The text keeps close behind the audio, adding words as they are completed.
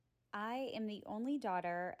am the only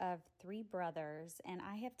daughter of three brothers, and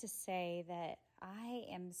I have to say that I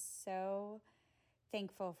am so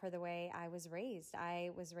thankful for the way I was raised.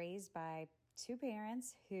 I was raised by two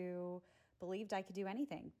parents who believed I could do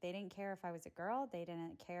anything. They didn't care if I was a girl, they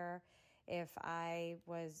didn't care if I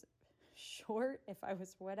was short, if I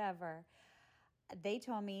was whatever. They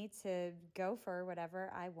told me to go for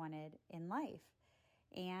whatever I wanted in life.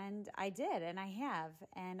 And I did, and I have.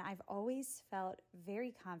 And I've always felt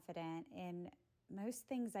very confident in most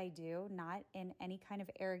things I do, not in any kind of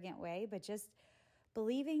arrogant way, but just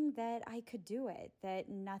believing that I could do it, that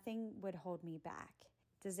nothing would hold me back.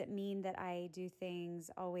 Does it mean that I do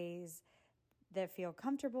things always that feel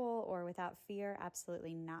comfortable or without fear?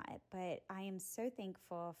 Absolutely not. But I am so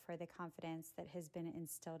thankful for the confidence that has been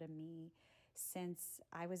instilled in me since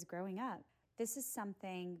I was growing up. This is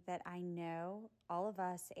something that I know all of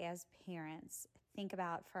us as parents think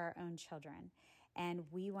about for our own children. And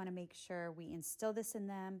we want to make sure we instill this in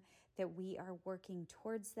them, that we are working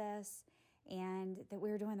towards this, and that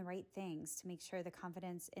we're doing the right things to make sure the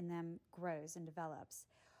confidence in them grows and develops.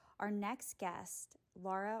 Our next guest,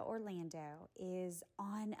 Laura Orlando, is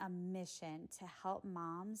on a mission to help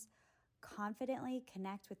moms confidently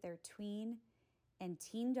connect with their tween and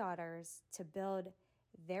teen daughters to build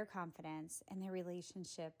their confidence and their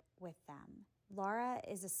relationship with them. Laura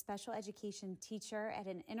is a special education teacher at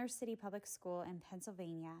an inner city public school in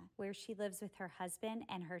Pennsylvania, where she lives with her husband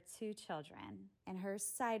and her two children. And her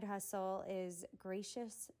side hustle is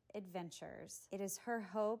Gracious Adventures. It is her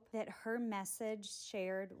hope that her message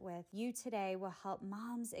shared with you today will help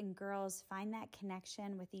moms and girls find that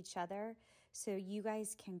connection with each other so you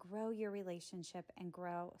guys can grow your relationship and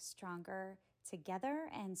grow stronger together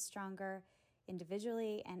and stronger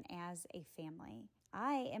individually and as a family.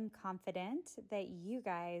 I am confident that you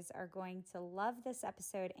guys are going to love this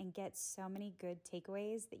episode and get so many good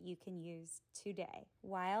takeaways that you can use today,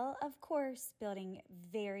 while, of course, building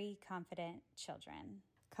very confident children.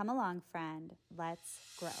 Come along, friend. Let's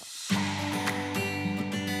grow.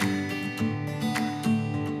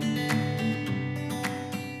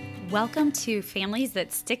 Welcome to Families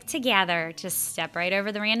That Stick Together. Just step right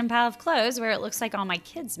over the random pile of clothes where it looks like all my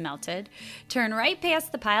kids melted. Turn right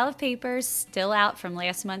past the pile of papers still out from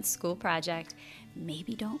last month's school project.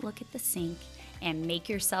 Maybe don't look at the sink and make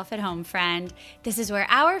yourself at home, friend. This is where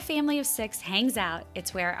our family of six hangs out.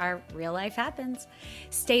 It's where our real life happens.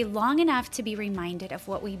 Stay long enough to be reminded of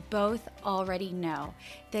what we both already know,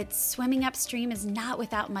 that swimming upstream is not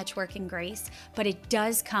without much work and grace, but it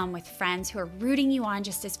does come with friends who are rooting you on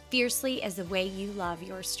just as fiercely as the way you love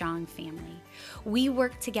your strong family. We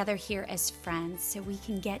work together here as friends so we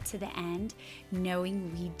can get to the end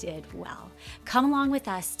knowing we did well. Come along with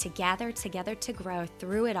us to gather together to grow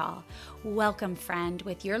through it all. Welcome, friend,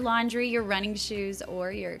 with your laundry, your running shoes,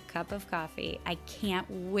 or your cup of coffee. I can't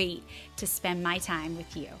wait to spend my time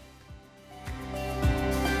with you. And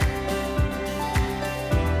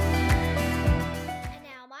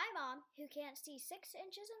now my mom, who can't see 6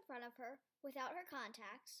 inches in front of her without her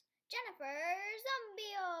contacts, Jennifer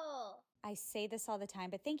Zumbiel. I say this all the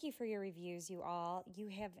time, but thank you for your reviews, you all. You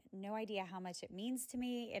have no idea how much it means to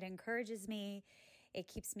me. It encourages me. It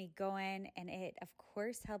keeps me going, and it, of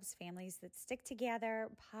course, helps families that stick together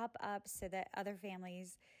pop up so that other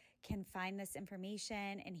families can find this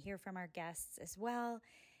information and hear from our guests as well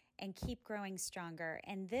and keep growing stronger.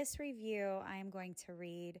 And this review I am going to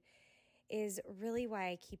read is really why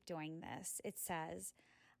I keep doing this. It says,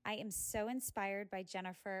 I am so inspired by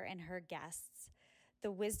Jennifer and her guests.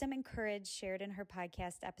 The wisdom and courage shared in her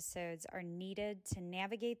podcast episodes are needed to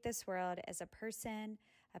navigate this world as a person,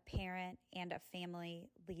 a parent, and a family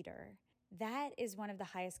leader. That is one of the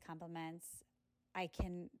highest compliments I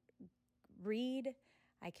can read,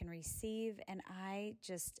 I can receive, and I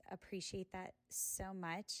just appreciate that so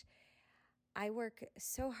much. I work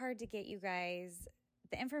so hard to get you guys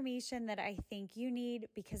the information that I think you need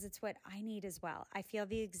because it's what I need as well. I feel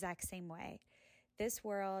the exact same way. This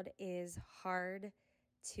world is hard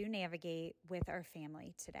to navigate with our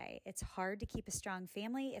family today. It's hard to keep a strong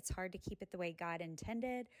family. It's hard to keep it the way God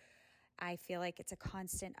intended. I feel like it's a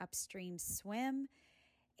constant upstream swim,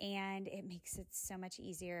 and it makes it so much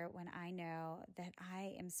easier when I know that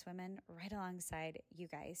I am swimming right alongside you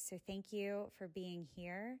guys. So thank you for being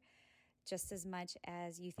here. Just as much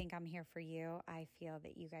as you think I'm here for you, I feel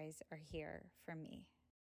that you guys are here for me.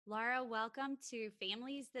 Laura, welcome to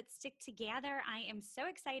Families That Stick Together. I am so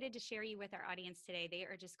excited to share you with our audience today. They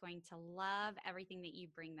are just going to love everything that you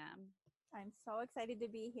bring them. I'm so excited to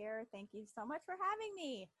be here. Thank you so much for having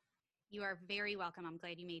me. You are very welcome. I'm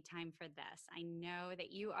glad you made time for this. I know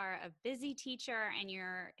that you are a busy teacher and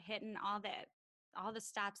you're hitting all the all the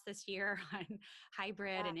stops this year on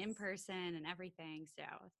hybrid and in Yes. person and everything. So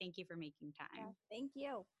thank you for making Yeah, time. thank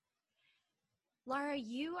you. Laura,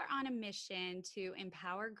 you are on a mission to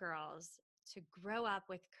empower girls to grow up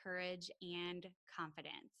with courage and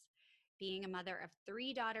confidence. Being a mother of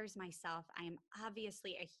 3 daughters myself, I am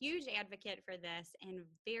obviously a huge advocate for this and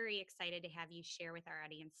very excited to have you share with our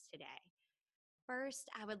audience today. First,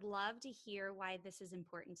 I would love to hear why this is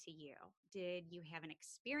important to you. Did you have an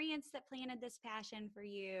experience that planted this passion for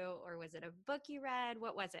you, or was it a book you read?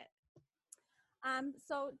 What was it?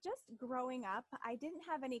 So just growing up, I didn't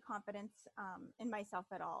have any confidence in myself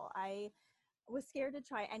at all. I was scared to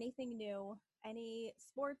try anything new, any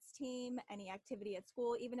sports team, any activity at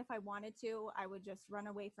school. Even if I wanted to, I would just run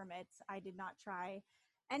away from it. I did not try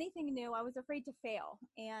anything new. I was afraid to fail.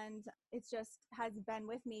 And it just has been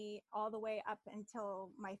with me all the way up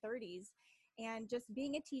until my 30s. And just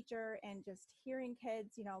being a teacher and just hearing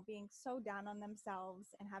kids, being so down on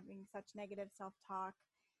themselves and having such negative self talk.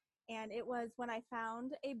 And it was when I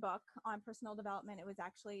found a book on personal development. It was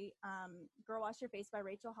actually Girl Wash Your Face by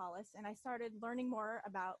Rachel Hollis. And I started learning more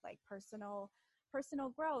about like personal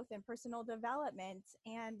growth and personal development.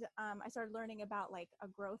 And I started learning about like a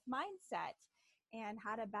growth mindset and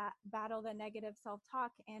how to battle the negative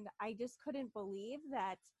self-talk. And I just couldn't believe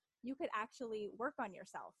that you could actually work on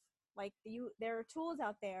yourself. Like there are tools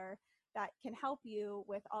out there that can help you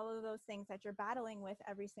with all of those things that you're battling with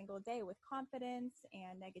every single day with confidence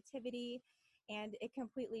and negativity. And it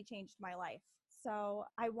completely changed my life. So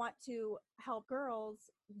I want to help girls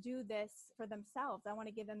do this for themselves. I want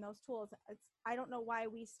to give them those tools. I don't know why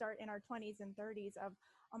we start in our 20s and 30s of,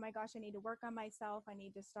 oh my gosh, I need to work on myself. I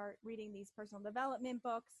need to start reading these personal development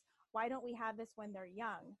books. Why don't we have this when they're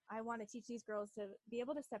young? I want to teach these girls to be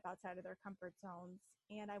able to step outside of their comfort zones.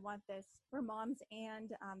 And I want this for moms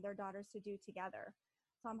and their daughters to do together.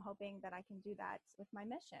 So I'm hoping that I can do that with my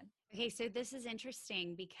mission. Okay, so this is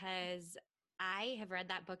interesting because I have read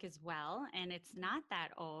that book as well, and it's not that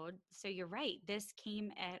old. So you're right. This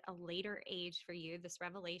came at a later age for you, this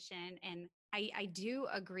revelation. And I do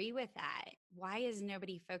agree with that. Why is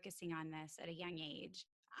nobody focusing on this at a young age?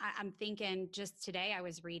 I'm thinking just today I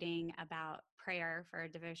was reading about prayer for a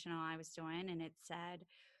devotional I was doing, and it said,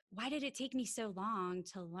 why did it take me so long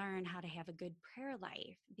to learn how to have a good prayer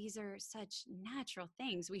life? These are such natural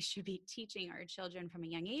things we should be teaching our children from a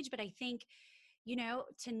young age. But I think,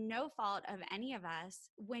 to no fault of any of us,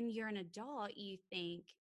 when you're an adult, you think,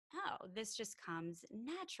 oh, this just comes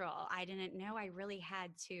natural. I didn't know I really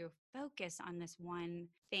had to focus on this one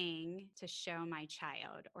thing to show my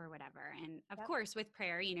child or whatever. And of Yep. course, with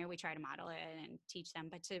prayer, we try to model it and teach them,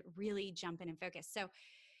 but to really jump in and focus. So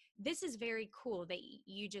this is very cool that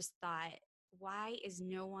you just thought, why is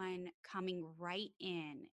no one coming right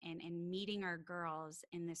in and meeting our girls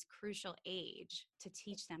in this crucial age to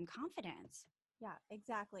teach them confidence? Yeah,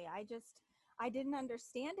 exactly. I didn't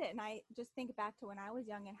understand it. And I just think back to when I was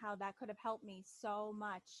young and how that could have helped me so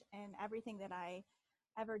much in everything that I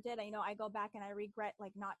ever did. I go back and I regret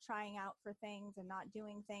like not trying out for things and not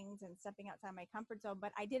doing things and stepping outside my comfort zone.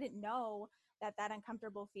 But I didn't know that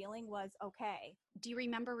uncomfortable feeling was okay. Do you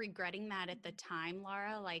remember regretting that at the time,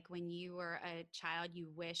 Laura? Like when you were a child, you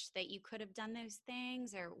wish that you could have done those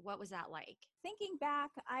things, or what was that like? Thinking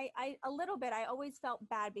back, I a little bit, I always felt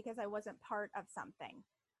bad because I wasn't part of something.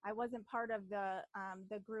 I wasn't part of the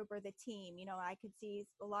group or the team. I could see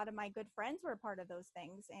a lot of my good friends were part of those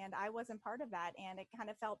things, and I wasn't part of that. And it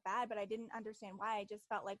kind of felt bad, but I didn't understand why. I just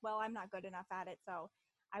felt like, well, I'm not good enough at it, so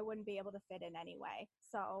I wouldn't be able to fit in anyway.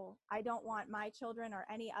 So I don't want my children or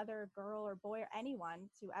any other girl or boy or anyone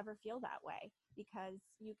to ever feel that way, because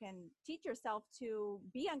you can teach yourself to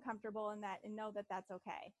be uncomfortable and know that that's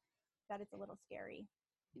okay, that it's a little scary.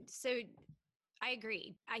 So I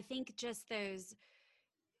agree. I think just those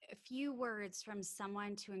few words from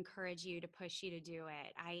someone to encourage you, to push you to do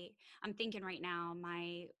it. I'm thinking right now,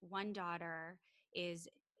 my one daughter is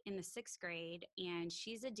in the 6th grade and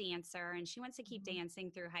she's a dancer and she wants to keep dancing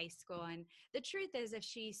through high school. And the truth is, if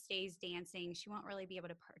she stays dancing, she won't really be able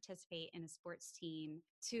to participate in a sports team,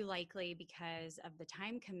 too likely because of the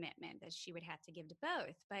time commitment that she would have to give to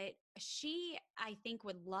both. But she, I think,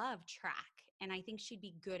 would love track. And I think she'd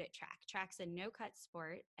be good at track. Track's a no-cut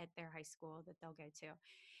sport at their high school that they'll go to.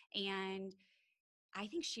 And I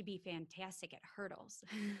think she'd be fantastic at hurdles.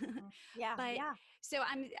 Yeah, But yeah. so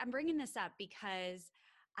I'm bringing this up because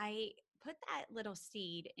I put that little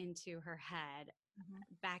seed into her head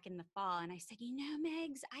back in the fall. And I said,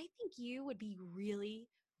 Megs, I think you would be really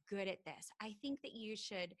good at this. I think that you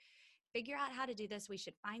should figure out how to do this. We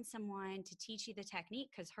should find someone to teach you the technique,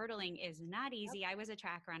 because hurdling is not easy. Yep. I was a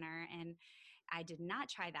track runner and I did not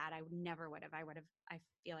try that. I never would have. I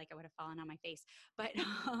feel like I would have fallen on my face. But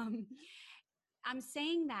I'm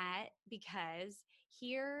saying that because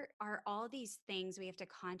here are all these things we have to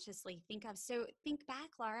consciously think of. So think back,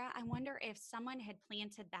 Laura. I wonder if someone had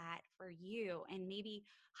planted that for you and maybe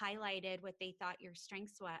highlighted what they thought your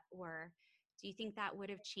strengths were. Do you think that would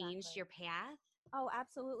have changed Exactly. your path? Oh,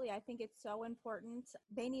 absolutely. I think it's so important.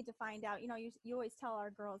 They need to find out, you always tell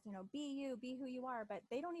our girls, be you, be who you are, but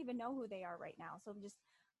they don't even know who they are right now. So just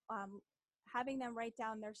um, having them write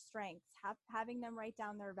down their strengths, having them write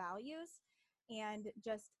down their values, and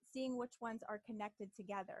just seeing which ones are connected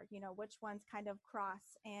together, which ones kind of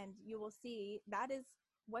cross, and you will see that is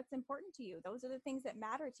what's important to you. Those are the things that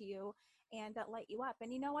matter to you and that light you up.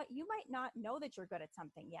 And you know what? You might not know that you're good at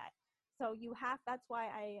something yet. So that's why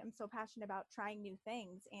I am so passionate about trying new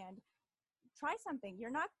things and try something.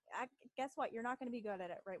 Guess what? You're not going to be good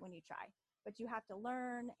at it right when you try, but you have to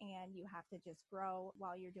learn and you have to just grow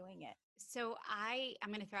while you're doing it. So I'm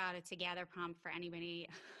going to throw out a together prompt for anybody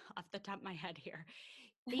off the top of my head here.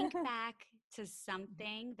 Think back to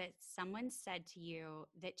something that someone said to you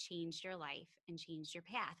that changed your life and changed your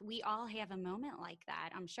path. We all have a moment like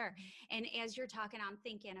that, I'm sure. And as you're talking, I'm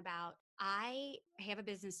thinking about, I have a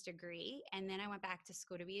business degree and then I went back to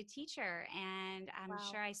school to be a teacher. And I'm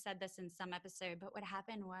Wow. sure I said this in some episode, but what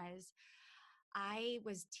happened was I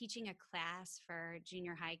was teaching a class for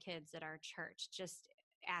junior high kids at our church just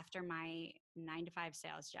after my 9 to 5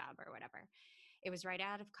 sales job or whatever. It was right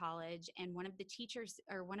out of college. And one of the teachers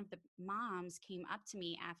or one of the moms came up to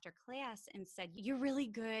me after class and said, "You're really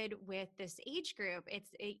good with this age group.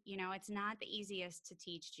 It's not the easiest to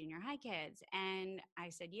teach junior high kids." And I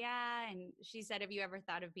said, "Yeah." And she said, "Have you ever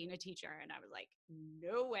thought of being a teacher?" And I was like,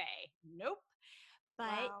 "No way. Nope."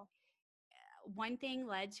 But Wow. one thing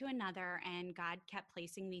led to another, and God kept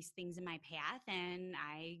placing these things in my path, and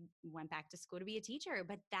I went back to school to be a teacher.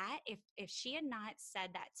 But that, if she had not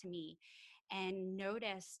said that to me and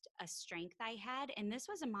noticed a strength I had, and this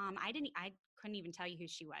was a mom, I couldn't even tell you who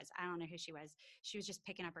she was. I don't know who she was. She was just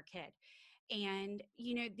picking up her kid. And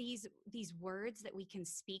these words that we can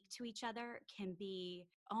speak to each other can be,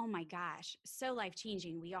 oh my gosh, so life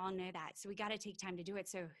changing. We all know that. So we got to take time to do it.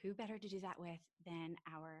 So who better to do that with than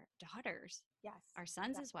our daughters? Yes. Our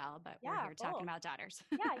sons as well, but we're Yeah, here talking both. about daughters.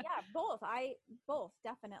 Yeah, both. Both,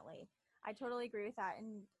 definitely. I totally agree with that.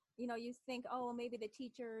 And you think, oh, well, maybe the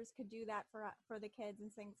teachers could do that for the kids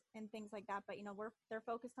and things like that. But they're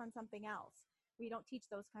focused on something else. We don't teach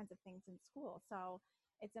those kinds of things in school. So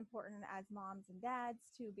it's important as moms and dads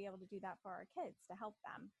to be able to do that for our kids to help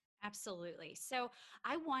them. Absolutely. So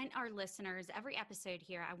I want our listeners, every episode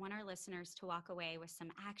here, I want our listeners to walk away with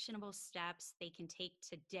some actionable steps they can take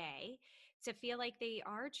today to feel like they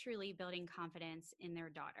are truly building confidence in their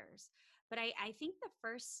daughters. But I think the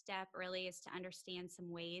first step really is to understand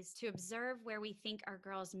some ways to observe where we think our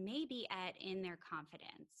girls may be at in their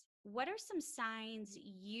confidence. What are some signs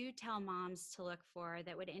you tell moms to look for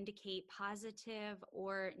that would indicate positive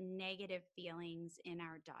or negative feelings in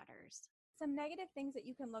our daughters? Some negative things that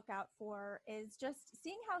you can look out for is just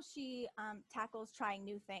seeing how she tackles trying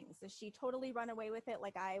new things. Does she totally run away with it?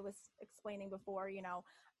 Like I was explaining before,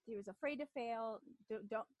 she was afraid to fail,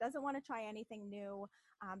 doesn't want to try anything new.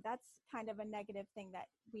 That's kind of a negative thing that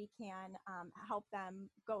we can help them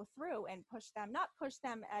go through and push them, not push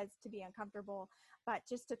them as to be uncomfortable, but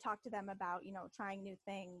just to talk to them about, trying new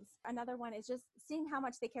things. Another one is just seeing how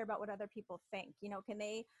much they care about what other people think. Can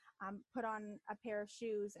they put on a pair of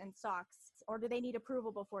shoes and socks, or do they need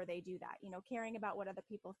approval before they do that? Caring about what other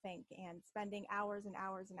people think and spending hours and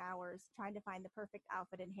hours and hours trying to find the perfect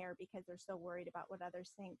outfit and hair because they're so worried about what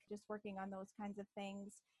others think. Just working on those kinds of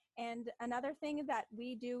things. And another thing that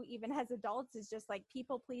we do even as adults is just like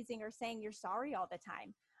people pleasing or saying you're sorry all the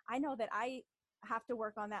time. I know that I have to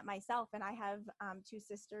work on that myself, and I have two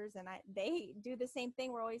sisters, and they do the same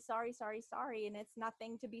thing. We're always sorry, sorry, sorry, and it's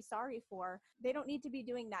nothing to be sorry for. They don't need to be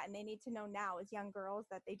doing that, and they need to know now as young girls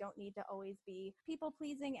that they don't need to always be people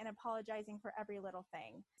pleasing and apologizing for every little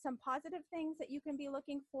thing. Some positive things that you can be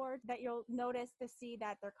looking for that you'll notice to see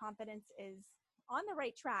that their confidence is on the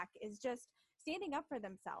right track is just standing up for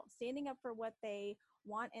themselves, standing up for what they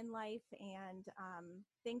want in life, and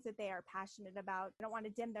things that they are passionate about. They don't want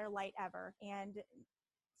to dim their light ever. And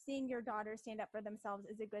seeing your daughter stand up for themselves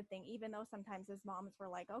is a good thing, even though sometimes as moms we're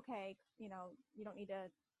like, okay, you don't need to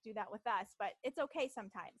do that with us, but it's okay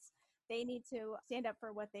sometimes. They need to stand up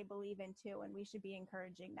for what they believe in too, and we should be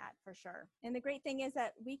encouraging that for sure. And the great thing is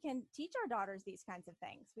that we can teach our daughters these kinds of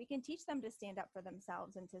things. We can teach them to stand up for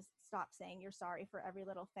themselves and to stop saying you're sorry for every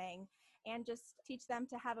little thing, and just teach them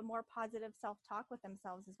to have a more positive self-talk with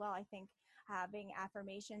themselves as well. I think having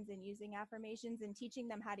affirmations and using affirmations and teaching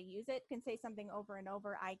them how to use it. Can say something over and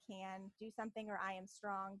over, I can do something, or I am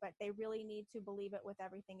strong, but they really need to believe it with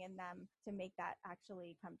everything in them to make that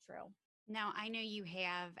actually come true. Now, I know you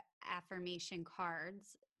have affirmation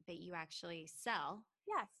cards that you actually sell.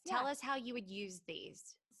 Yes. Tell yes. us how you would use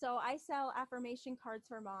these. So I sell affirmation cards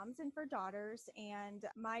for moms and for daughters, and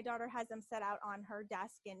my daughter has them set out on her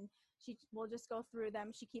desk, and she will just go through them.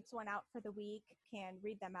 She keeps one out for the week, can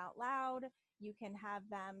read them out loud. You can have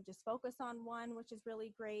them just focus on one, which is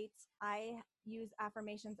really great. I use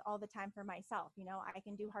affirmations all the time for myself. I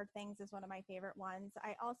can do hard things is one of my favorite ones.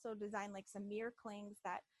 I also design like some mirror clings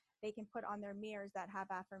that they can put on their mirrors that have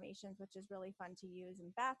affirmations, which is really fun to use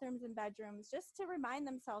in bathrooms and bedrooms, just to remind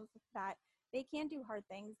themselves that they can do hard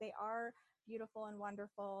things. They are beautiful and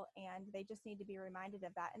wonderful, and they just need to be reminded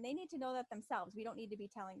of that. And they need to know that themselves. We don't need to be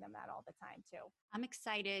telling them that all the time, too. I'm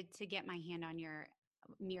excited to get my hand on your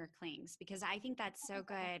mirror clings because I think that's so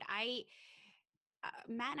good.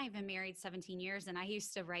 Matt and I have been married 17 years, and I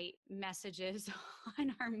used to write messages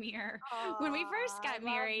on our mirror when we first got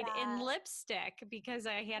married in lipstick because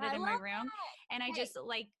I had it in my room. And I just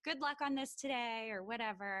like, good luck on this today or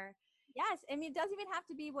whatever. Yes. I mean, it doesn't even have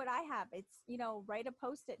to be what I have. It's, write a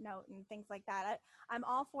Post-it note and things like that. I'm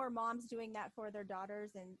all for moms doing that for their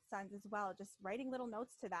daughters and sons as well. Just writing little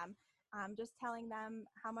notes to them, just telling them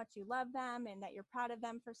how much you love them and that you're proud of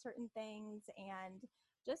them for certain things. And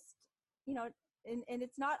just, and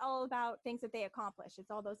it's not all about things that they accomplish.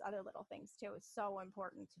 It's all those other little things too. It's so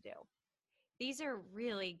important to do. These are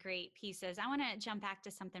really great pieces. I want to jump back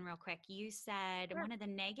to something real quick. You said one of the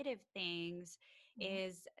negative things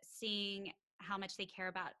is seeing how much they care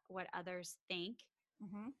about what others think.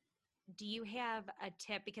 Do you have a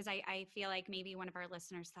tip? Because I feel like maybe one of our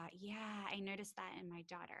listeners thought, yeah, I noticed that in my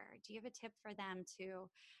daughter. Do you have a tip for them to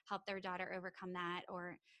help their daughter overcome that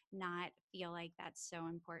or not feel like that's so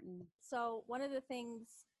important? So one of the things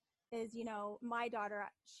is, my daughter,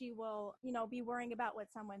 she will, be worrying about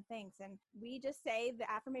what someone thinks. And we just say the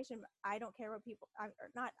affirmation, I don't care what people, or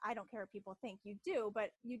not, I don't care what people think. You do,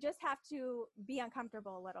 but you just have to be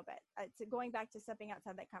uncomfortable a little bit. It's going back to stepping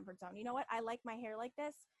outside that comfort zone. You know what? I like my hair like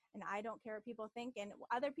this, and I don't care what people think. And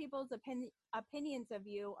other people's opinions of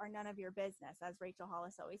you are none of your business, as Rachel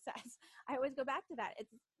Hollis always says. I always go back to that.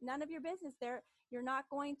 It's none of your business. You're not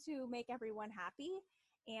going to make everyone happy.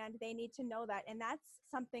 And they need to know that. And that's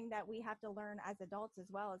something that we have to learn as adults as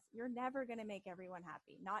well, is you're never going to make everyone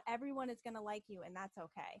happy. Not everyone is going to like you, and that's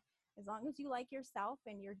okay. As long as you like yourself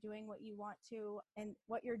and you're doing what you want to, and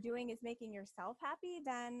what you're doing is making yourself happy,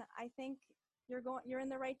 then I think you're in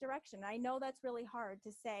the right direction. I know that's really hard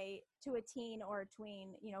to say to a teen or a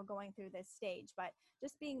tween, going through this stage, but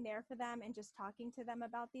just being there for them and just talking to them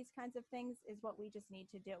about these kinds of things is what we just need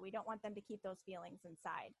to do. We don't want them to keep those feelings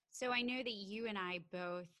inside. So I know that you and I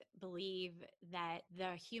both believe that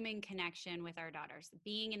the human connection with our daughters,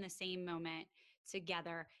 being in the same moment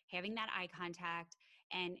together, having that eye contact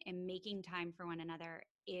and making time for one another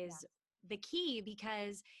is the key,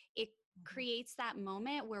 because it creates that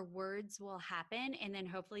moment where words will happen, and then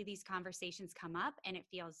hopefully these conversations come up and it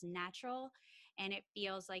feels natural and it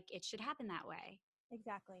feels like it should happen that way.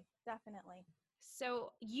 Exactly. Definitely.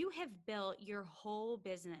 So you have built your whole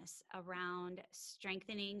business around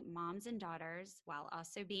strengthening moms and daughters while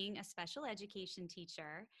also being a special education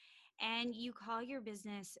teacher. And you call your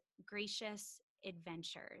business Gracious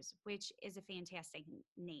Adventures, which is a fantastic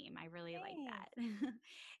name. I really like that.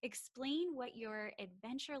 Explain what your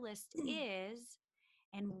adventure list is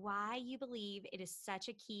and why you believe it is such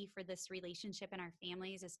a key for this relationship in our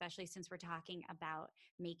families, especially since we're talking about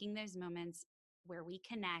making those moments where we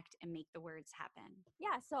connect and make the words happen.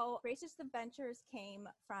 Yeah, so Gracious Adventures came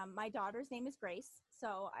from, my daughter's name is Grace,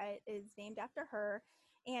 so it is named after her.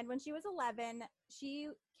 And when she was 11, she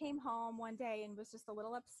came home one day and was just a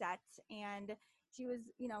little upset. And she was,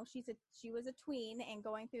 she was a tween and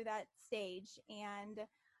going through that stage. And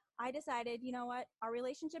I decided, you know what, our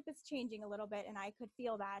relationship is changing a little bit, and I could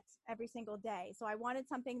feel that every single day. So I wanted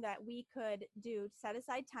something that we could do, set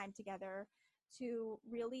aside time together to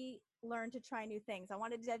really learn to try new things. I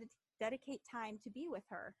wanted to dedicate time to be with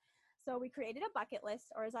her. So we created a bucket list,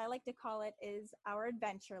 or as I like to call it, is our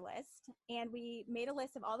adventure list. And we made a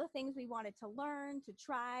list of all the things we wanted to learn, to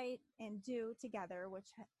try, and do together, which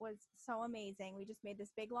was so amazing. We just made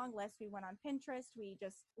this big, long list. We went on Pinterest. We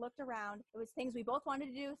just looked around. It was things we both wanted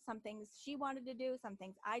to do, some things she wanted to do, some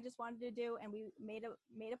things I just wanted to do. And we made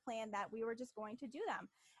a plan that we were just going to do them.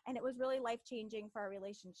 And it was really life-changing for our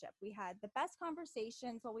relationship. We had the best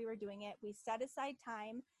conversations while we were doing it. We set aside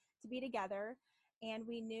time to be together. And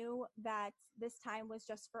we knew that this time was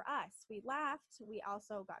just for us. We laughed. We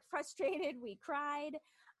also got frustrated. We cried.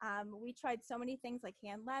 We tried so many things like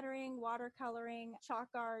hand lettering, watercoloring, chalk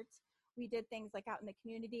art. We did things like out in the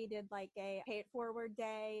community, did like a pay it forward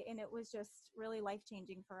day. And it was just really life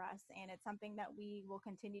changing for us. And it's something that we will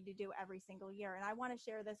continue to do every single year. And I want to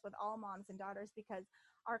share this with all moms and daughters because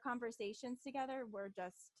our conversations together were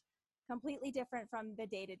just completely different from the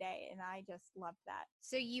day to day. And I just loved that.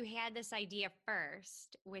 So you had this idea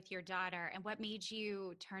first with your daughter, and what made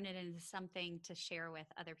you turn it into something to share with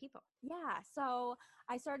other people? Yeah. So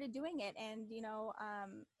I started doing it, and,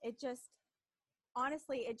 it just,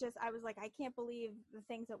 honestly, I was like, I can't believe the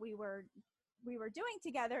things that we were doing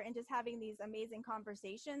together and just having these amazing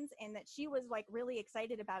conversations, and that she was like really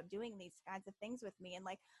excited about doing these kinds of things with me, and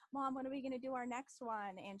like, Mom, when are we going to do our next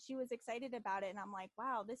one? And she was excited about it. And I'm like,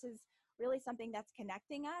 wow, this is really something that's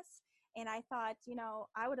connecting us. And I thought,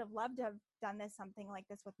 I would have loved to have done something like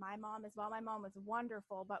this with my mom as well. My mom was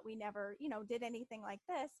wonderful, but we never, did anything like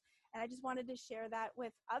this. And I just wanted to share that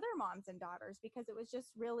with other moms and daughters because it was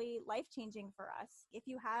just really life-changing for us. If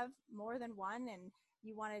you have more than one and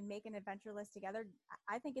you want to make an adventure list together,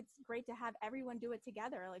 I think it's great to have everyone do it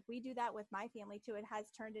together. Like we do that with my family too. It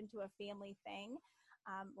has turned into a family thing.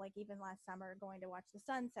 Like even last summer, going to watch the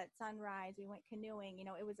sunset, sunrise, we went canoeing.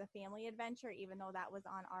 It was a family adventure, even though that was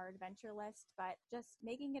on our adventure list, but just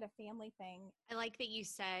making it a family thing. I like that you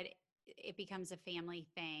said it becomes a family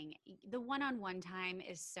thing. The one-on-one time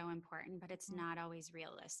is so important, but it's not always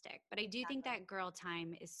realistic. But I do think that girl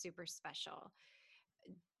time is super special,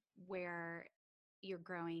 where you're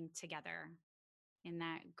growing together in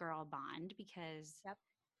that girl bond, because Yep.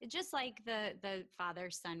 it's just like the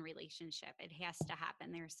father-son relationship. It has to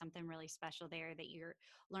happen. There's something really special there that you're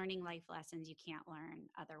learning life lessons you can't learn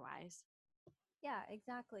otherwise. Yeah,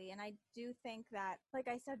 exactly. And I do think that, like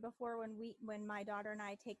I said before, when my daughter and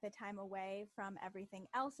I take the time away from everything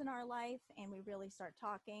else in our life and we really start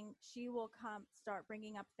talking, she will start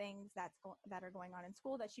bringing up things that are going on in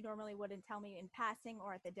school that she normally wouldn't tell me in passing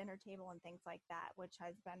or at the dinner table and things like that, which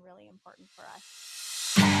has been really important for us.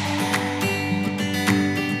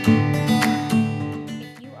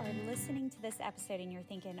 If you are listening to this episode and you're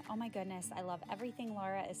thinking, oh my goodness, I love everything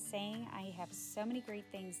Laura is saying. I have so many great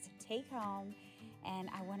things to take home, and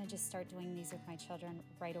I want to just start doing these with my children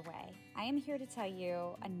right away. I am here to tell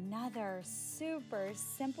you another super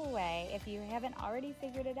simple way, if you haven't already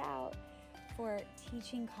figured it out, for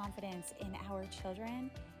teaching confidence in our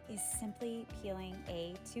children is simply peeling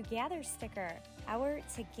a Together sticker. Our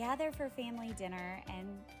Together for Family Dinner and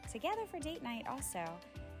Together for Date Night also.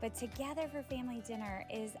 But Together for Family Dinner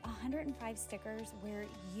is 105 stickers where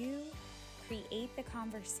you create the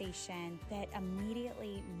conversation that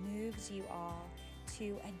immediately moves you all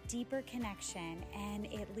to a deeper connection, and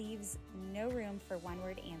it leaves no room for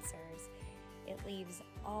one-word answers. It leaves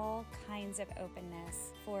all kinds of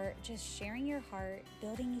openness for just sharing your heart,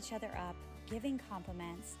 building each other up, giving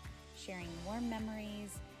compliments, sharing warm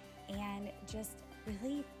memories, and just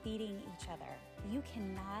really feeding each other. You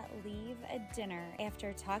cannot leave a dinner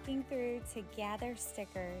after talking through Together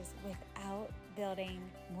stickers without building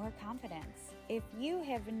more confidence. If you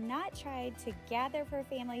have not tried Together for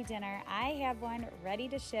Family Dinner, I have one ready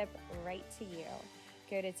to ship right to you.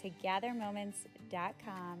 Go to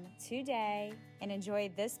togethermoments.com today and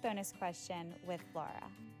enjoy this bonus question with Laura.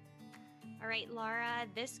 All right, Laura,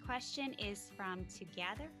 this question is from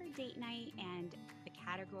Together for Date Night, and the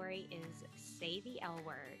category is Say the L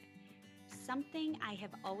Word. Something I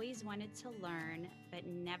have always wanted to learn but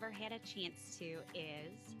never had a chance to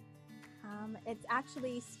is? It's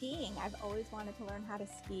actually skiing. I've always wanted to learn how to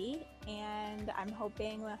ski, and I'm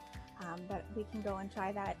hoping that we can go and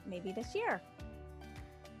try that maybe this year.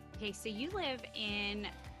 Okay, so you live in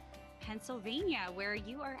Pennsylvania, where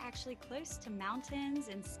you are actually close to mountains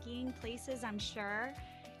and skiing places, I'm sure.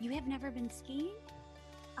 You have never been skiing?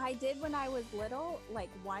 I did when I was little, like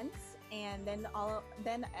once, and then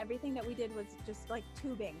everything that we did was just like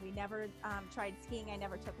tubing. We never tried skiing. I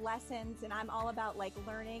never took lessons, and I'm all about like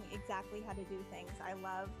learning exactly how to do things. I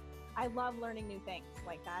love learning new things.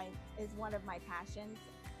 Like that is one of my passions,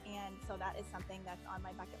 and so that is something that's on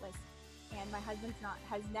my bucket list. And my husband's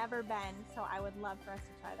has never been, so I would love for us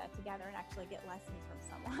to try that together and actually get lessons from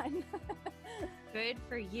someone. Good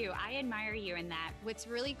for you. I admire you in that. What's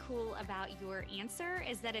really cool about your answer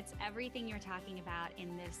is that it's everything you're talking about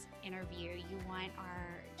in this interview. You want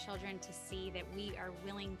our children to see that we are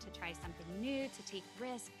willing to try something new, to take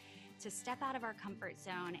risk, to step out of our comfort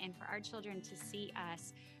zone, and for our children to see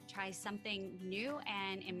us try something new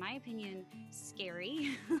and, in my opinion,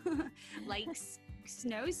 scary, like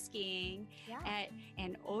snow skiing at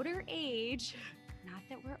an older age. not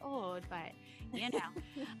that we're old, but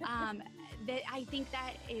that I think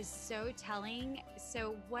that is so telling.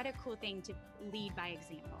 So what a cool thing to lead by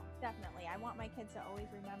example. Definitely. I want my kids to always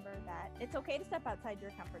remember that it's okay to step outside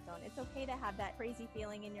your comfort zone. It's okay to have that crazy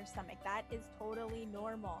feeling in your stomach. That is totally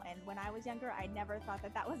normal. And when I was younger, I never thought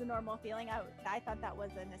that was a normal feeling. I thought that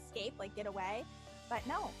was an escape, like get away. But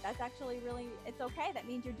no, that's actually really, it's okay. That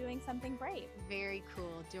means you're doing something brave. Very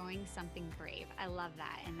cool. Doing something brave. I love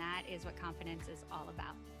that. And that is what confidence is all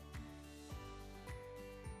about.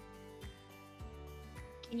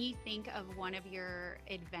 Can you think of one of your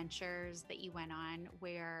adventures that you went on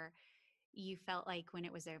where you felt like when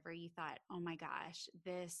it was over, you thought, oh my gosh,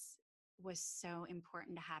 this was so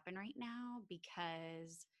important to happen right now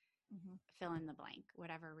because fill in the blank,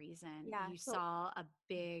 whatever reason, you saw a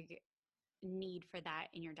big need for that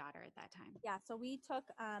in your daughter at that time? Yeah, so we took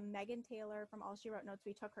Megan Taylor from All She Wrote Notes.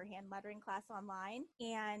 We took her hand lettering class online,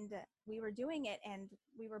 and we were doing it, and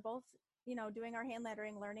we were both, doing our hand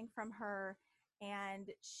lettering, learning from her. And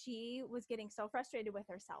she was getting so frustrated with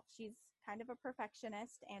herself. She's kind of a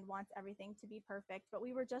perfectionist and wants everything to be perfect, but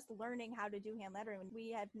we were just learning how to do hand lettering.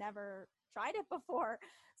 We had never tried it before.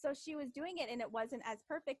 So she was doing it and it wasn't as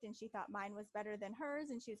perfect, and she thought mine was better than hers,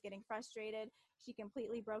 and she was getting frustrated. She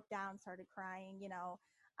completely broke down, started crying,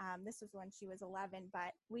 this was when she was 11,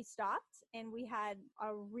 but we stopped and we had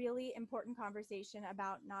a really important conversation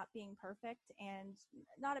about not being perfect, and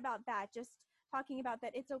not about that, just talking about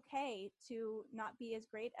that it's okay to not be as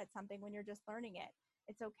great at something when you're just learning it.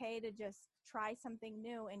 It's okay to just try something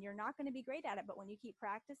new, and you're not going to be great at it, but when you keep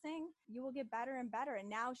practicing, you will get better and better. And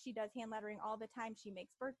now she does hand lettering all the time. She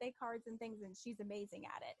makes birthday cards and things, and she's amazing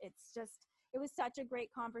at it. It was such a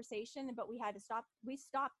great conversation, but we had to stop. We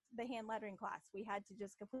stopped the hand lettering class. We had to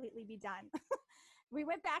just completely be done. We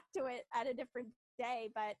went back to it at a different day,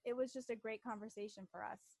 but it was just a great conversation for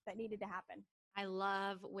us that needed to happen. I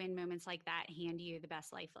love when moments like that hand you the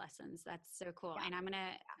best life lessons. That's so cool. Yeah. And I'm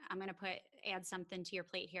gonna add something to your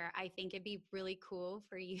plate here. I think it'd be really cool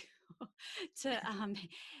for you to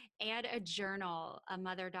add a journal, a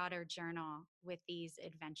mother-daughter journal with these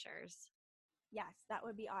adventures. Yes, that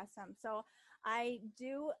would be awesome. So I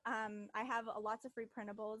do, I have lots of free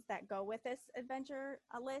printables that go with this adventure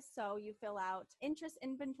list. So you fill out interest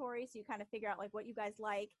inventory. So you kind of figure out like what you guys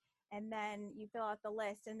like, and then you fill out the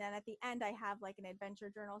list. And then at the end, I have like an adventure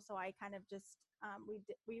journal. So I kind of just,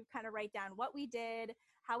 we kind of write down what we did,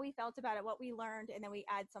 how we felt about it, what we learned, and then we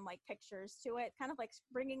add some like pictures to it, kind of like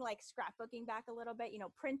bringing like scrapbooking back a little bit,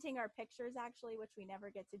 printing our pictures actually, which we never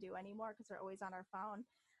get to do anymore because we're always on our phone.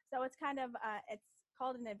 So it's kind of, it's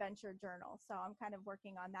called an adventure journal. So I'm kind of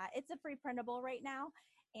working on that. It's a free printable right now.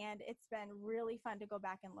 And it's been really fun to go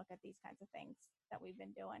back and look at these kinds of things that we've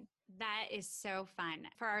been doing. That is so fun.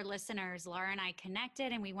 For our listeners, Laura and I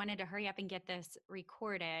connected and we wanted to hurry up and get this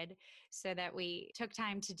recorded so that we took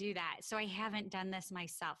time to do that. So I haven't done this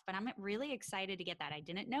myself, but I'm really excited to get that. I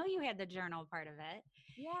didn't know you had the journal part of it.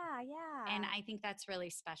 Yeah. And I think that's really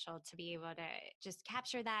special to be able to just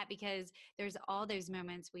capture that, because there's all those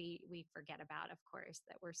moments we forget about, of course,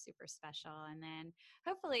 that were super special. And then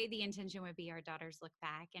hopefully the intention would be our daughters look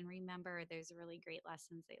back and remember those really great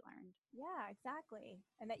lessons they learned. Yeah, exactly.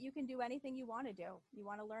 And that you can do anything you want to do. You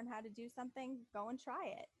want to learn how to do something, go and try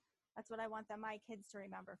it. That's what I want my kids to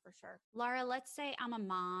remember for sure. Laura, let's say I'm a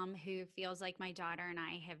mom who feels like my daughter and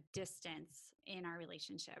I have distance in our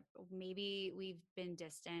relationship. Maybe we've been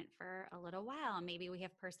distant for a little while. Maybe we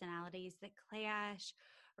have personalities that clash,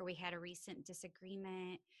 or we had a recent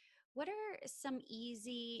disagreement. What are some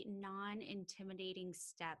easy, non-intimidating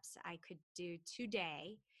steps I could do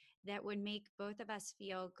today that would make both of us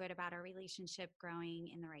feel good about our relationship growing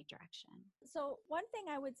in the right direction? So one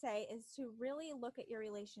thing I would say is to really look at your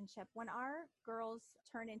relationship. When our girls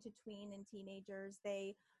turn into tween and teenagers,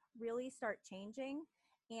 they really start changing.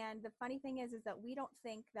 And the funny thing is that we don't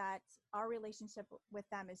think that our relationship with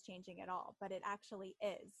them is changing at all, but it actually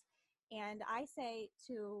is. And I say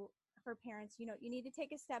for parents, you need to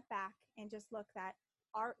take a step back and just look that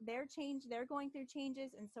they're going through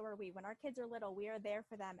changes, and so are we. When our kids are little, we are there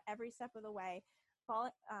for them every step of the way,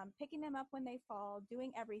 picking them up when they fall,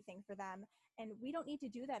 doing everything for them, and we don't need to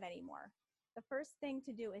do that anymore. The first thing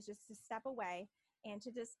to do is just to step away and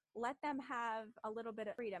to just let them have a little bit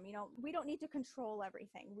of freedom. We don't need to control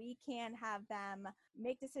everything. We can have them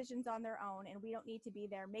make decisions on their own, and we don't need to be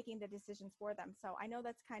there making the decisions for them. So I know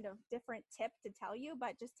that's kind of different tip to tell you,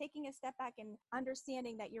 but just taking a step back and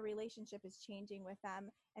understanding that your relationship is changing with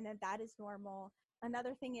them and that is normal.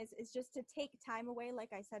 Another thing is just to take time away, like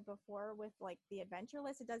I said before, with like the adventure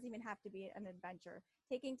list. It doesn't even have to be an adventure.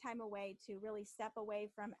 Taking time away to really step away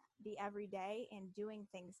from the everyday and doing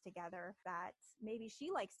things together that maybe she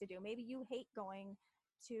likes to do. Maybe you hate going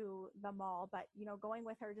to the mall, but going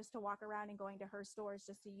with her just to walk around and going to her stores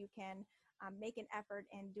just so you can make an effort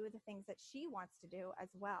and do the things that she wants to do as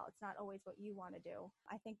well. It's not always what you want to do.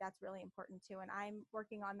 I think that's really important too. And I'm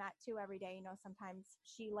working on that too every day. Sometimes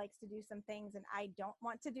she likes to do some things and I don't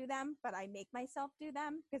want to do them, but I make myself do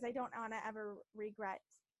them because I don't want to ever regret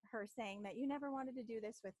her saying that you never wanted to do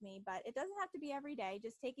this with me. But it doesn't have to be every day,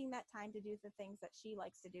 just taking that time to do the things that she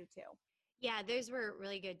likes to do too. Yeah, those were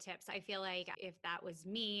really good tips. I feel like if that was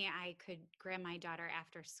me, I could grab my daughter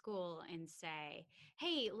after school and say,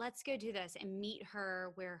 "Hey, let's go do this," and meet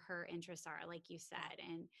her where her interests are, like you said.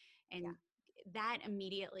 And Yeah. that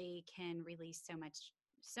immediately can release so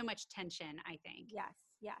much tension, I think. Yes,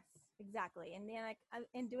 yes, exactly. And then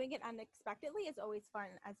and doing it unexpectedly is always fun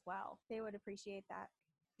as well. They would appreciate that.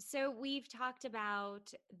 So we've talked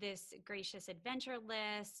about this gracious adventure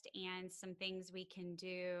list and some things we can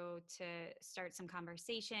do to start some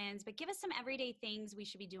conversations, but give us some everyday things we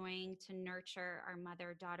should be doing to nurture our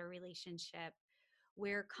mother-daughter relationship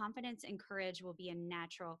where confidence and courage will be a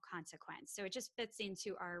natural consequence. So it just fits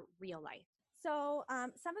into our real life. So,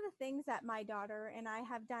 some of the things that my daughter and I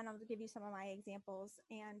have done, I'll give you some of my examples,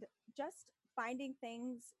 and just finding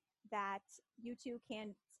things that you two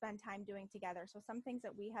can spend time doing together. So, some things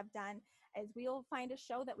that we have done is we'll find a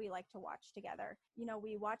show that we like to watch together.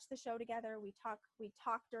 We watch the show together, we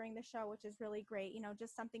talk during the show, which is really great.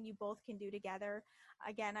 Just something you both can do together.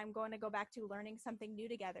 Again, I'm going to go back to learning something new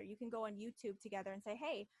together. You can go on YouTube together and say,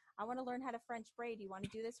 "Hey, I want to learn how to French braid. Do you want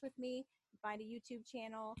to do this with me?" Find a YouTube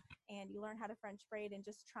channel and you learn how to French braid, and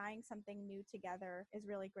just trying something new together is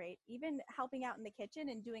really great. Even helping out in the kitchen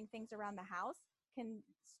and doing things around the house can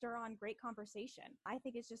stir on great conversation. I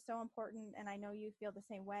think it's just so important, and I know you feel the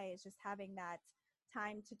same way, is just having that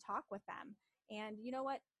time to talk with them. And you know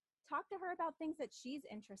what? Talk to her about things that she's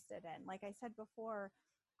interested in. Like I said before,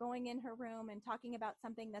 going in her room and talking about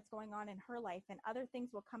something that's going on in her life, and other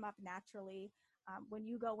things will come up naturally when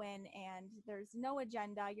you go in and there's no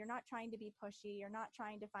agenda. You're not trying to be pushy. You're not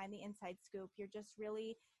trying to find the inside scoop. You're just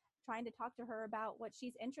really trying to talk to her about what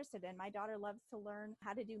she's interested in. My daughter loves to learn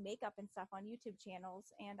how to do makeup and stuff on YouTube channels,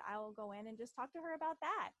 and I'll go in and just talk to her about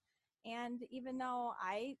that. And even though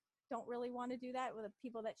I don't really want to do that with the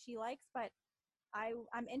people that she likes, but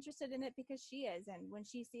I'm interested in it because she is. And when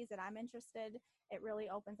she sees that I'm interested, it really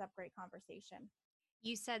opens up great conversation.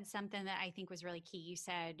 You said something that I think was really key. You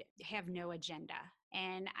said have no agenda.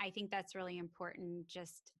 And I think that's really important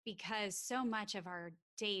just because so much of our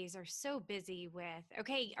days are so busy with,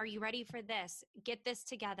 okay, are you ready for this? Get this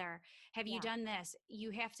together. Have you Yeah. done this? You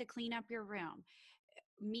have to clean up your room.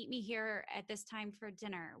 Meet me here at this time for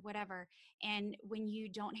dinner, whatever. And when you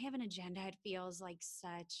don't have an agenda, it feels like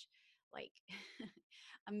such like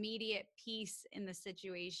immediate peace in the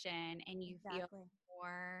situation and you feel Exactly.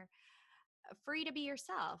 more free to be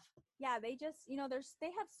yourself. Yeah, they just, they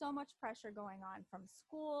have so much pressure going on from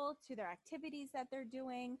school to their activities that they're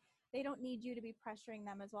doing. They don't need you to be pressuring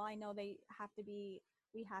them as well. I know we have to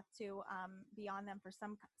be on them for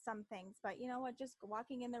some things, but you know what, just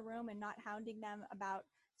walking in the room and not hounding them about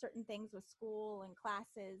certain things with school and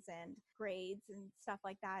classes and grades and stuff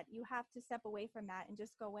like that. You have to step away from that and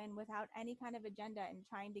just go in without any kind of agenda and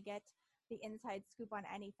trying to get the inside scoop on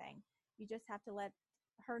anything. You just have to let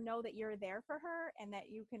her know that you're there for her and that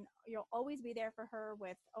you'll always be there for her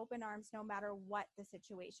with open arms no matter what the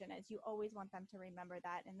situation is. You always want them to remember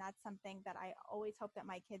that, and that's something that I always hope that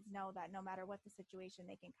my kids know, that no matter what the situation,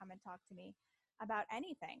 they can come and talk to me about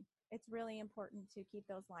anything. It's really important to keep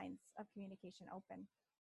those lines of communication open.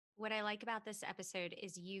 What I like about this episode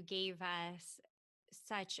is you gave us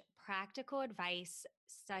such practical advice,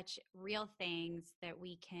 such real things that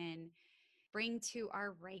we can bring to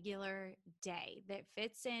our regular day that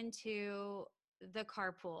fits into the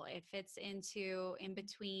carpool. It fits into in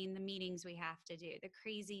between the meetings we have to do, the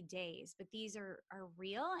crazy days. But these are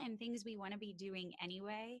real and things we want to be doing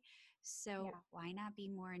anyway. So Yeah, why not be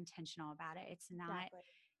more intentional about it? It's not exactly.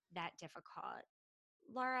 that difficult.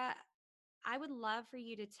 Laura, I would love for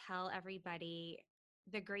you to tell everybody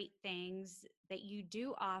the great things that you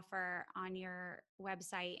do offer on your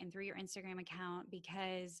website and through your Instagram account,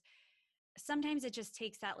 because sometimes it just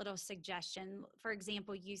takes that little suggestion. For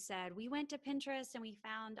example, you said, we went to Pinterest and we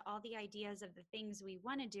found all the ideas of the things we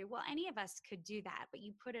want to do. Well, any of us could do that, but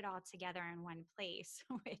you put it all together in one place,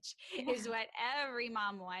 which is Yeah. what every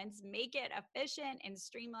mom wants. Make it efficient and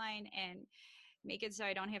streamlined and make it so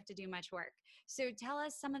I don't have to do much work. So tell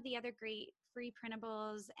us some of the other great free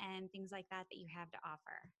printables and things like that you have to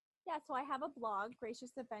offer? Yeah, so I have a blog,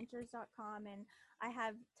 graciousAdventures.com, and I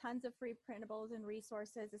have tons of free printables and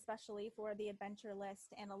resources, especially for the adventure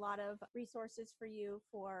list, and a lot of resources for you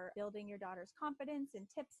for building your daughter's confidence and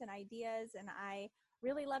tips and ideas. And I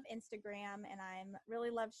really love Instagram, and I'm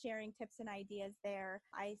really love sharing tips and ideas there.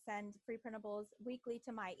 I send free printables weekly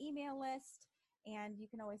to my email list, and you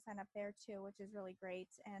can always sign up there too, which is really great.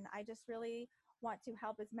 And I just really want to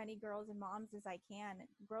help as many girls and moms as I can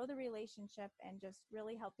grow the relationship and just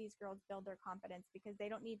really help these girls build their confidence, because they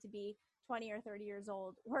don't need to be 20 or 30 years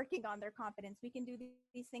old working on their confidence. We can do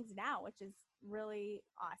these things now, which is really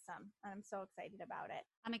awesome. I'm so excited about it.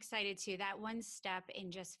 I'm excited too. That one step in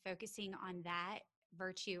just focusing on that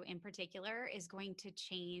virtue in particular is going to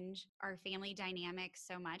change our family dynamics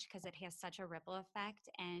so much, because it has such a ripple effect.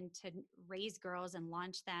 And to raise girls and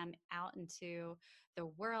launch them out into the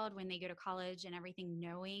world when they go to college and everything,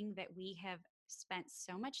 knowing that we have spent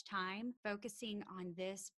so much time focusing on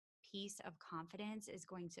this piece of confidence is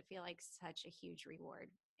going to feel like such a huge reward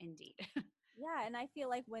indeed. Yeah, and I feel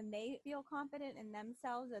like when they feel confident in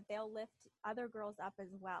themselves, that they'll lift other girls up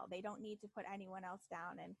as well. They don't need to put anyone else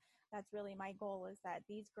down. And that's really my goal, is that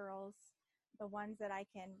these girls, the ones that I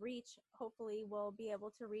can reach, hopefully will be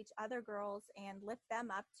able to reach other girls and lift them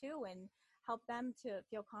up too, and help them to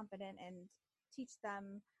feel confident and teach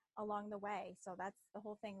them along the way. So that's the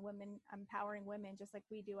whole thing, women empowering women just like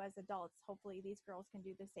we do as adults. Hopefully these girls can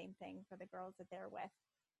do the same thing for the girls that they're with.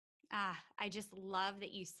 I just love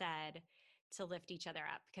that you said to lift each other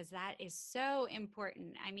up, because that is so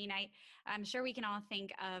important. I mean, I'm sure we can all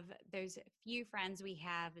think of those few friends we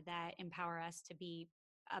have that empower us to be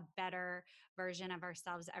a better version of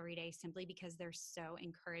ourselves every day, simply because they're so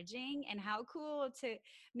encouraging. And how cool to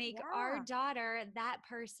make our Yeah, daughter that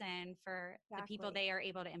person for the people exactly. they are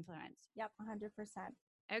able to influence. Yep, 100%.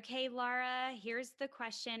 Okay, Laura, here's the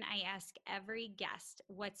question I ask every guest.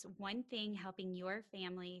 What's one thing helping your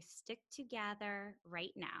family stick together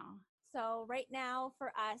right now? So right now for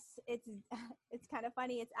us, it's it's kind of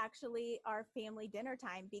funny. It's actually our family dinner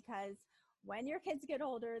time, because when your kids get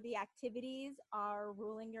older, the activities are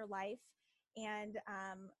ruling your life. And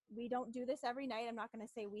we don't do this every night. I'm not going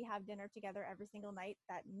to say we have dinner together every single night.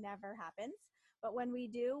 That never happens. But when we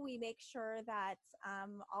do, we make sure that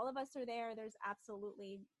all of us are there. There's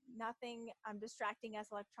absolutely nothing distracting us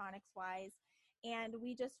electronics wise. And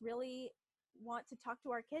we just really want to talk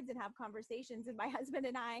to our kids and have conversations. And my husband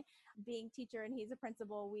and I, being teacher and he's a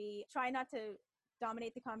principal, we try not to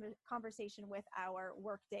dominate the conversation with our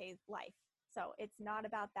workday life. So it's not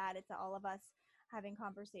about that. It's all of us having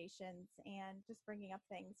conversations and just bringing up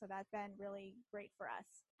things. So that's been really great for us.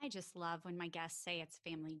 I just love when my guests say it's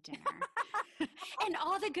family dinner and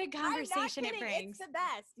all the good I'm not conversation it kidding. brings. It's the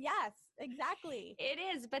best. Yes, exactly. It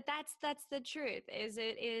is, but that's the truth. Is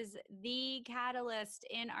it is the catalyst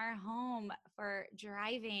in our home for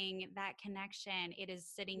driving that connection. It is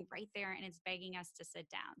sitting right there and it's begging us to sit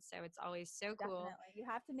down. So it's always so cool. Definitely. You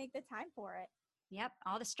have to make the time for it. Yep,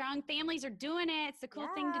 all the strong families are doing it. It's the cool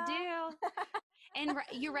thing to do. And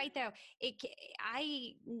you're right, though. I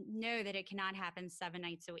know that it cannot happen 7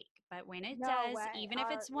 nights a week, but when it No does, way. even if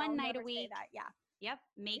it's one I'll night a never say week, that. Yeah. yep,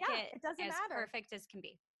 make Yeah, it it doesn't as matter. perfect as can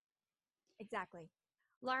be. Exactly.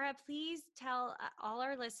 Laura, please tell all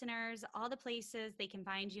our listeners all the places they can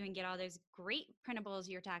find you and get all those great printables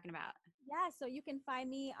you're talking about. Yeah, so you can find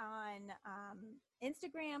me on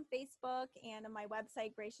Instagram, Facebook, and on my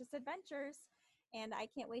website, Gracious Adventures. And I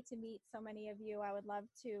can't wait to meet so many of you. I would love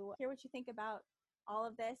to hear what you think about all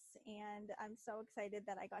of this. And I'm so excited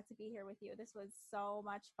that I got to be here with you. This was so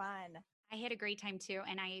much fun. I had a great time too.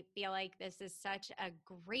 And I feel like this is such a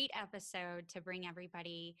great episode to bring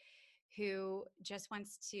everybody who just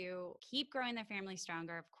wants to keep growing their family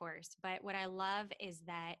stronger, of course. But what I love is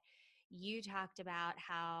that you talked about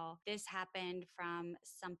how this happened from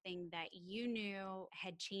something that you knew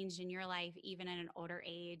had changed in your life, even at an older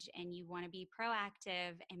age. And you want to be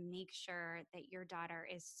proactive and make sure that your daughter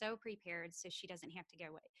is so prepared so she doesn't have to go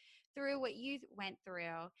through what you went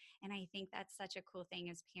through. And I think that's such a cool thing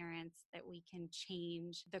as parents, that we can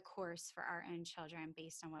change the course for our own children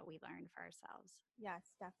based on what we learned for ourselves.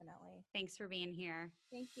 Yes, definitely. Thanks for being here.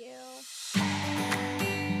 Thank you.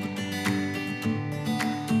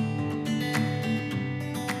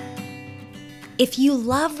 If you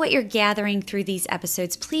love what you're gathering through these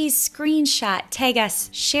episodes, please screenshot, tag us,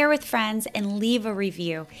 share with friends, and leave a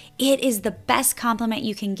review. It is the best compliment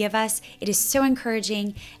you can give us. It is so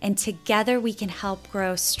encouraging, and together we can help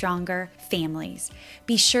grow stronger families.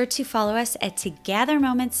 Be sure to follow us at Together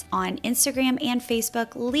Moments on Instagram and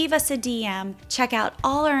Facebook. Leave us a DM. Check out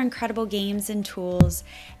all our incredible games and tools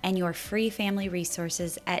and your free family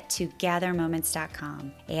resources at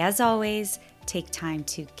togethermoments.com. As always, take time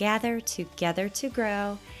to gather together to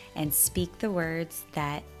grow and speak the words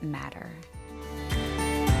that matter.